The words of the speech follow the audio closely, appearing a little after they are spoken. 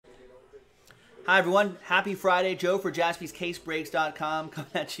Hi, everyone. Happy Friday. Joe for JaspysCaseBreaks.com.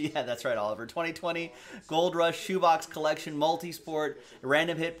 Coming at you. Yeah, that's right, Oliver. 2020 Gold Rush Shoebox Collection Multisport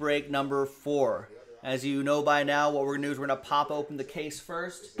Random Hit Break number 4. As you know by now, what we're going to do is we're going to pop open the case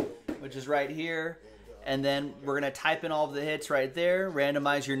first, which is right here. And then we're going to type in all of the hits right there.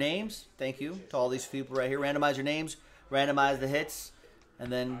 Randomize your names. Thank you to all these people right here. Randomize your names. Randomize the hits.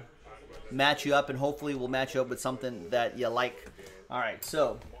 And then match you up. And hopefully we'll match you up with something that you like. All right,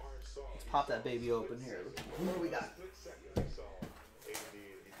 so let's pop that baby open here. What do we got?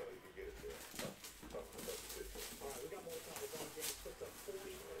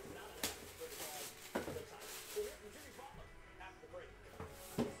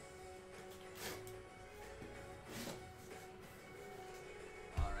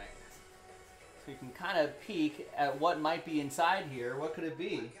 So you can kind of peek at what might be inside here. What could it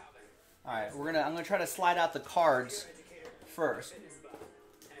be? All right, I'm gonna try to slide out the cards first.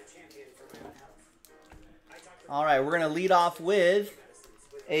 All right, we're gonna lead off with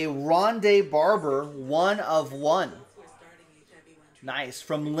a Rondé Barber 1 of 1. Nice,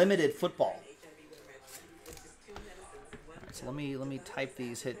 from Limited Football. Right, so let me type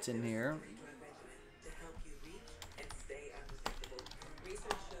these hits in here.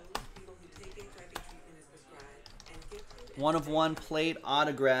 1 of 1 plate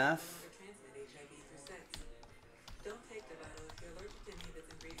autograph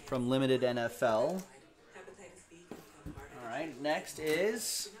from Limited NFL. All right, next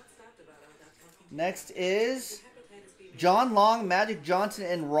is John Long, Magic Johnson,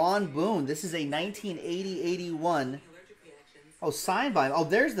 and Ron Boone. This is a 1980-81. Oh, signed by him. Oh,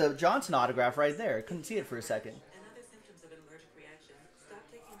 there's the Johnson autograph right there. Couldn't see it for a second.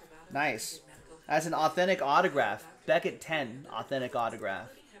 Nice. That's an authentic autograph. Beckett 10 authentic autograph.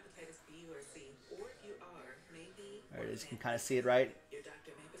 There it is. You can kind of see it right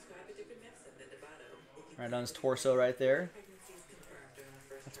on his torso right there.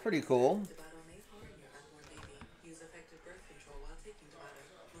 That's pretty cool.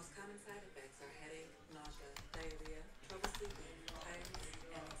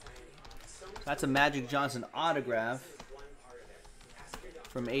 That's a Magic Johnson autograph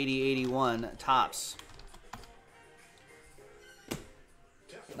from 80-81 Topps.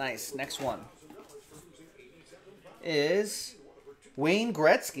 Nice. Next one is Wayne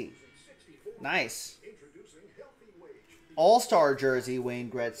Gretzky. Nice. All-Star jersey, Wayne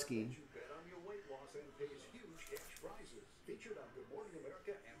Gretzky.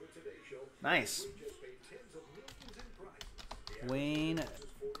 Nice. Wayne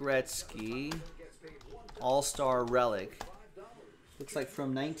Gretzky, All-Star relic. Looks like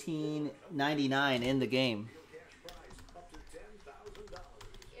from 1999 in the game.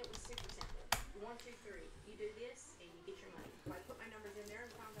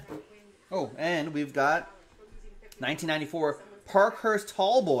 Oh, and we've got 1994 Parkhurst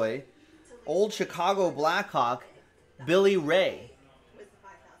Tallboy, Old Chicago Blackhawk, Billy Ray.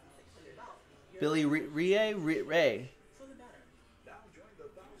 Billy Ray.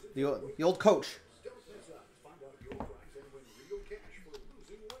 The old coach.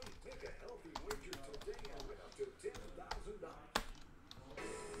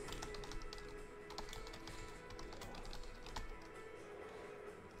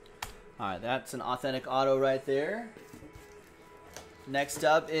 All right, that's an authentic auto right there. Next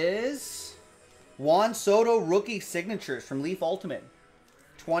up is Juan Soto rookie signatures from Leaf Ultimate.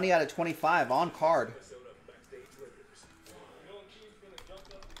 20 out of 25 on card.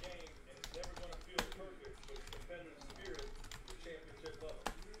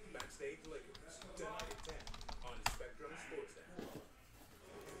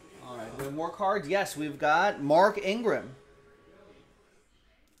 All right, do we have more cards? Yes, we've got Mark Ingram.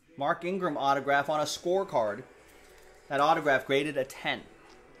 Mark Ingram autograph on a scorecard. That autograph graded a 10.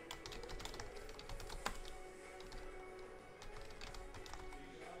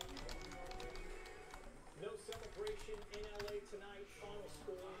 No celebration in LA tonight. Final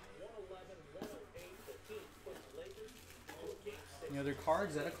score 111-108. The team puts Lakers. Any other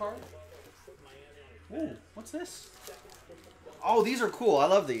cards? Is that a card? Ooh, what's this? Oh, these are cool. I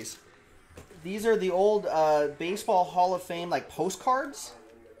love these. These are the old Baseball Hall of Fame like postcards.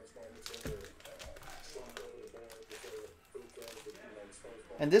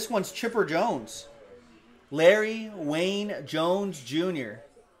 And this one's Chipper Jones. Larry Wayne Jones Jr.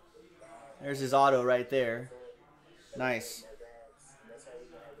 There's his auto right there. Nice.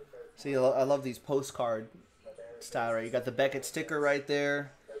 See, I love these postcard style, right? You got the Beckett sticker right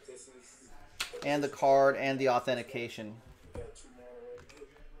there. And the card and the authentication.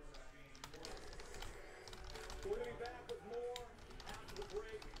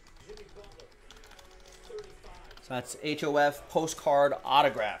 That's HOF postcard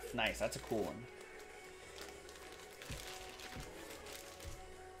autograph. Nice. That's a cool one.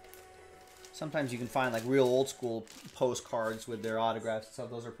 Sometimes you can find like real old school postcards with their autographs and stuff.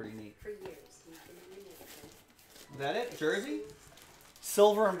 Those are pretty neat. Is that it? Jersey?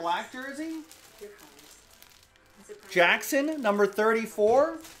 Silver and black jersey? Jackson, number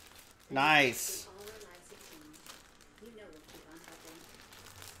 34. Nice.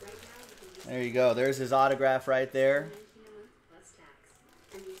 There you go. There's his autograph right there.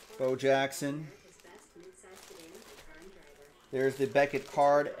 Bo Jackson. There's the Beckett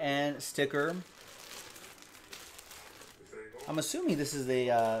card and sticker. I'm assuming this is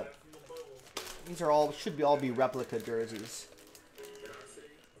a. These are all should all be replica jerseys.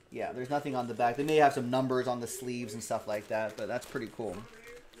 Yeah, there's nothing on the back. They may have some numbers on the sleeves and stuff like that, but that's pretty cool.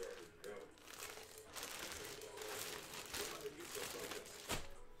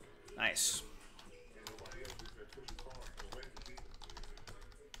 Nice.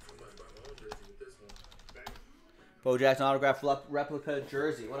 Bo Jackson autograph replica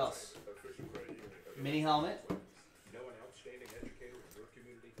jersey. What else? Mini helmet.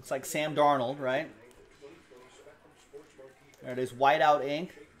 It's like Sam Darnold, right? There it is, whiteout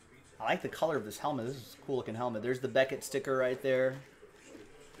ink. I like the color of this helmet. This is a cool looking helmet. There's the Beckett sticker right there.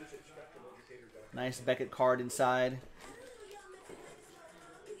 Nice Beckett card inside.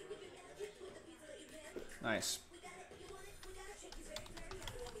 Nice.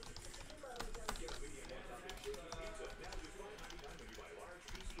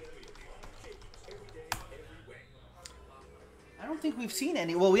 I don't think we've seen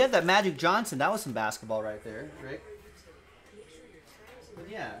any. Well, we had that Magic Johnson. That was some basketball right there, Rick. But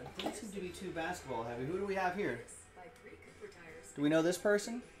yeah, it doesn't seem to be too basketball heavy. Who do we have here? Do we know this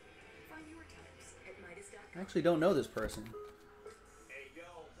person? I actually don't know this person.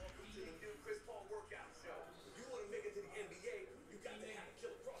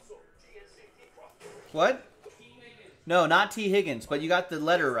 What? No, not T. Higgins, but you got the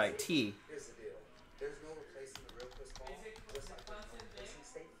letter right. T.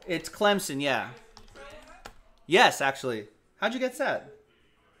 It's Clemson, yeah. Yes, actually. How'd you get that?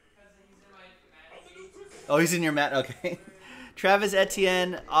 Oh, he's in your mat. Okay. Travis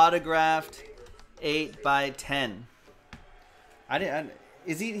Etienne autographed 8/10.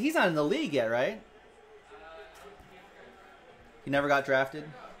 Is he? He's not in the league yet, right? He never got drafted.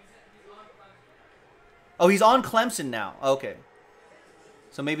 Oh, he's on Clemson now. Okay.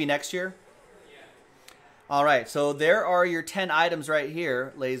 So maybe next year? All right. So there are your 10 items right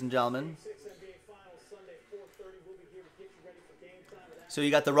here, ladies and gentlemen. So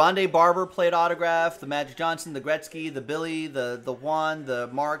you got the Rondé Barber plate autograph, the Magic Johnson, the Gretzky, the Billy, the Juan, the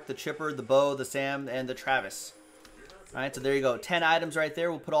Mark, the Chipper, the Bo, the Sam, and the Travis. All right, so there you go. 10 items right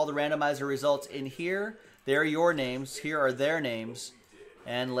there. We'll put all the randomizer results in here. There are your names. Here are their names.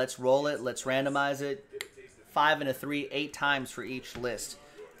 And let's roll it. Let's randomize it. 5 and a 3, 8 times for each list.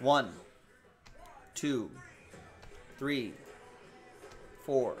 1, 2, 3,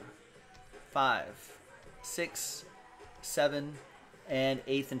 4, 5, 6, 7, and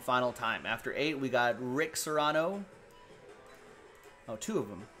 8th and final time. After 8, we got Rick Serrano. Oh, 2 of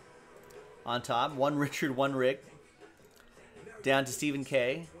them. On top, 1 Richard, 1 Rick. Down to Stephen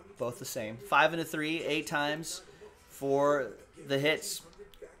K. Both the same. 5 and a 3, 8 times for the hits.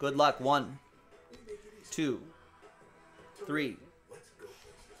 Good luck. 1, 2, 3,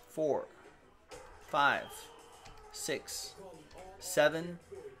 4, 5, 6, 7,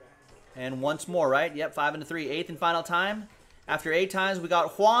 and once more, right? Yep, 5 and a 3, 8th and final time. After 8 times, we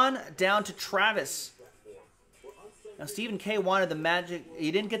got Juan down to Travis. Now, Stephen K wanted the Magic. He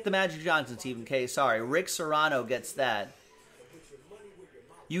didn't get the Magic Johnson, Stephen K. Sorry. Rick Serrano gets that.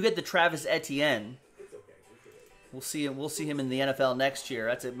 You get the Travis Etienne. We'll see him in the NFL next year.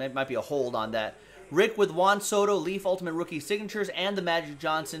 It might be a hold on that. Rick with Juan Soto, Leaf Ultimate Rookie Signatures, and the Magic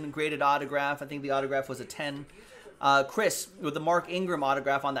Johnson graded autograph. I think the autograph was a 10. Chris with the Mark Ingram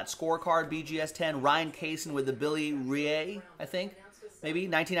autograph on that scorecard, BGS 10. Ryan Kaysen with the Billy Rie, I think, maybe,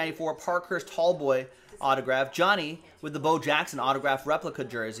 1994. Parkhurst Tallboy autograph. Johnny with the Bo Jackson autograph replica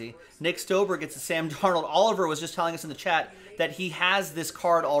jersey. Nick Stober gets the Sam Darnold. Oliver was just telling us in the chat that he has this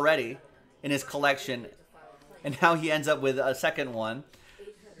card already in his collection, and now he ends up with a second one.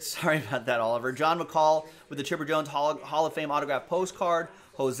 Sorry about that, Oliver. John McCall with the Chipper Jones Hall of Fame autograph postcard.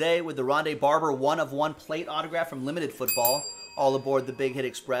 Jose with the Rondé Barber 1/1 plate autograph from Limited Football. All aboard the Big Hit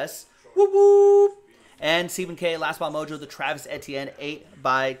Express. Whoop whoop. And Stephen K. Last Spot Mojo, the Travis Etienne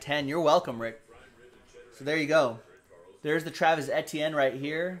 8/10. You're welcome, Rick. So there you go. There's the Travis Etienne right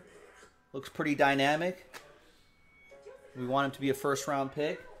here. Looks pretty dynamic. We want him to be a first-round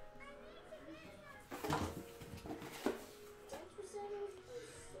pick.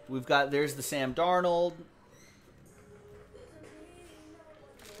 There's the Sam Darnold.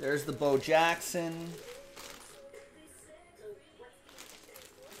 There's the Bo Jackson.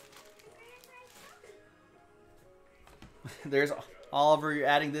 There's Oliver. You're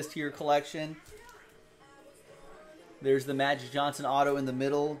adding this to your collection. There's the Magic Johnson auto in the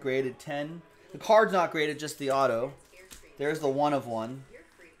middle, graded 10. The card's not graded, just the auto. There's the 1/1.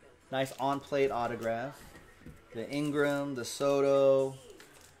 Nice on-plate autograph. The Ingram, the Soto,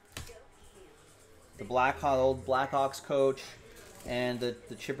 the old Blackhawks coach, and the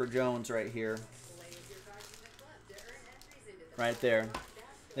Chipper Jones right here. Right there.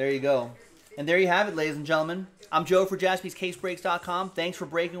 There you go. And there you have it, ladies and gentlemen. I'm Joe for JaspysCaseBreaks.com. Thanks for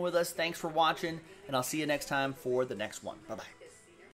breaking with us. Thanks for watching. And I'll see you next time for the next one. Bye-bye.